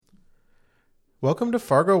Welcome to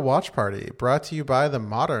Fargo Watch Party, brought to you by the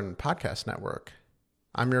Modern Podcast Network.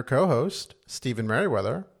 I'm your co-host, Stephen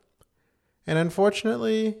Merriweather, and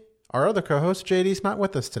unfortunately, our other co-host, JD's not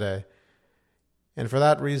with us today. And for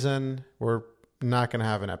that reason, we're not going to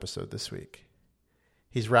have an episode this week.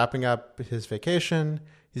 He's wrapping up his vacation.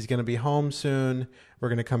 He's going to be home soon. We're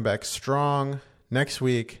going to come back strong next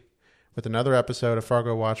week with another episode of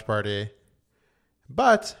Fargo Watch Party.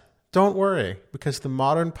 But don't worry, because the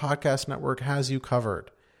Modern Podcast Network has you covered.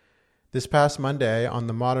 This past Monday on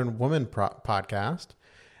the Modern Woman podcast,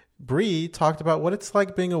 Bree talked about what it's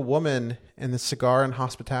like being a woman in the cigar and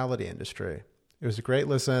hospitality industry. It was a great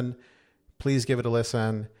listen. Please give it a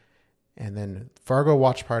listen. And then Fargo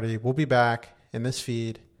Watch Party will be back in this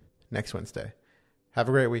feed next Wednesday. Have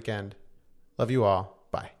a great weekend. Love you all.